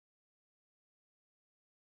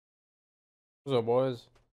What's up, boys?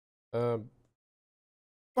 I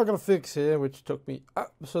got a fix here, which took me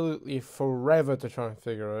absolutely forever to try and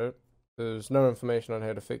figure out. There's no information on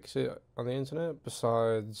how to fix it on the internet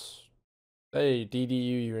besides, hey,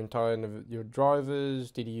 DDU your entire your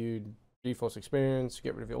drivers, DDU GeForce Experience,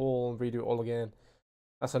 get rid of it all, redo it all again.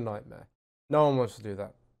 That's a nightmare. No one wants to do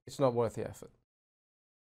that. It's not worth the effort.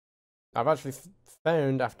 I've actually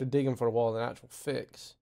found, after digging for a while, an actual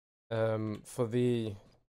fix for the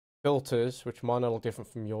filters, which mine are a little different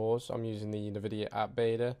from yours. I'm using the Nvidia app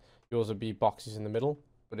beta. Yours will be boxes in the middle,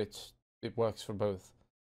 but it works for both.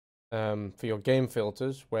 For your game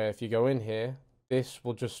filters, where if you go in here, this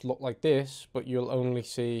will just look like this, but you'll only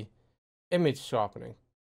see image sharpening.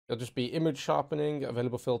 It'll just be image sharpening,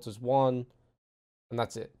 available filters 1, and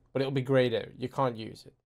that's it. But it'll be grayed out. You can't use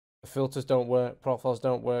it. The filters don't work, profiles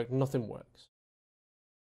don't work, nothing works.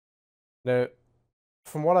 Now,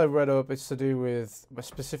 from what I read up, it's to do with a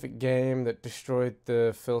specific game that destroyed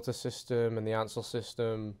the filter system and the Ansel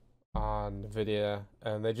system on Nvidia,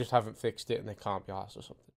 and they just haven't fixed it and they can't be asked or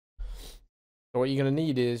something. So what you're going to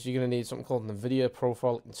need is, you're going to need something called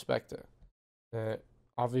NvidiaProfileInspector.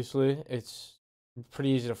 Obviously, it's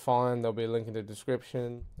pretty easy to find. There'll be a link in the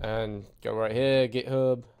description, and go right here,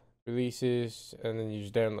 GitHub, releases, and then you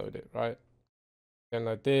just download it, right?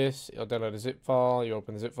 Download this, it'll download a zip file, you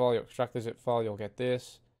open the zip file, you extract the zip file, you'll get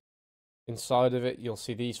this. Inside of it, you'll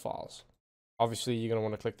see these files. Obviously, you're going to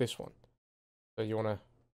want to click this one. So you want to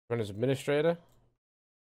run as administrator.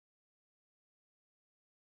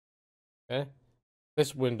 Okay.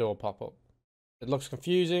 This window will pop up. It looks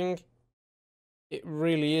confusing. It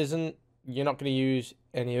really isn't. You're not going to use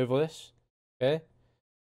any of this. Okay.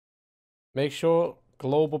 Make sure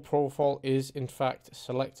global profile is in fact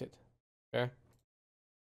selected. Okay.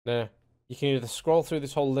 Now, you can either scroll through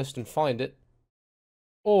this whole list and find it,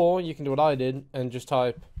 or you can do what I did and just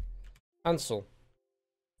type Ansel.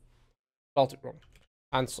 Spelled it wrong.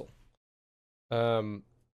 Ansel.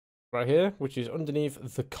 Right here, which is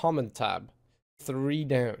underneath the common tab, 3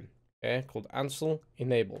 down, okay, called Ansel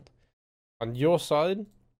enabled. On your side,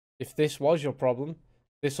 if this was your problem,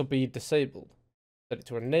 this will be disabled. Set it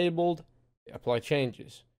to enabled, apply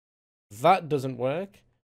changes. If that doesn't work,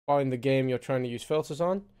 find the game you're trying to use filters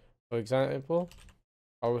on. For example,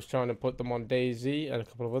 I was trying to put them on DayZ and a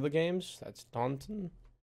couple of other games. That's Taunton.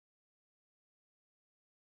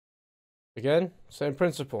 Again, same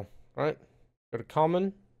principle, right? Go to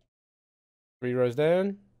common, 3 rows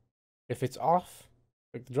down. If it's off,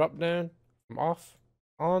 click the drop down from off,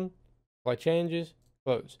 on, apply changes,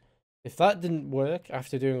 close. If that didn't work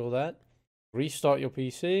after doing all that, restart your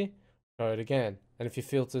PC, try it again. And if your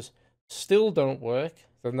filters still don't work,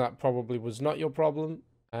 then that probably was not your problem,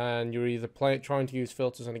 and you're either trying to use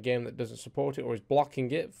filters on a game that doesn't support it or is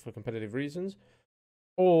blocking it for competitive reasons,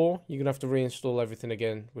 or you're going to have to reinstall everything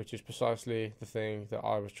again, which is precisely the thing that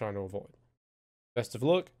I was trying to avoid. Best of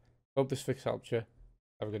luck. Hope this fix helped you.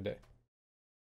 Have a good day.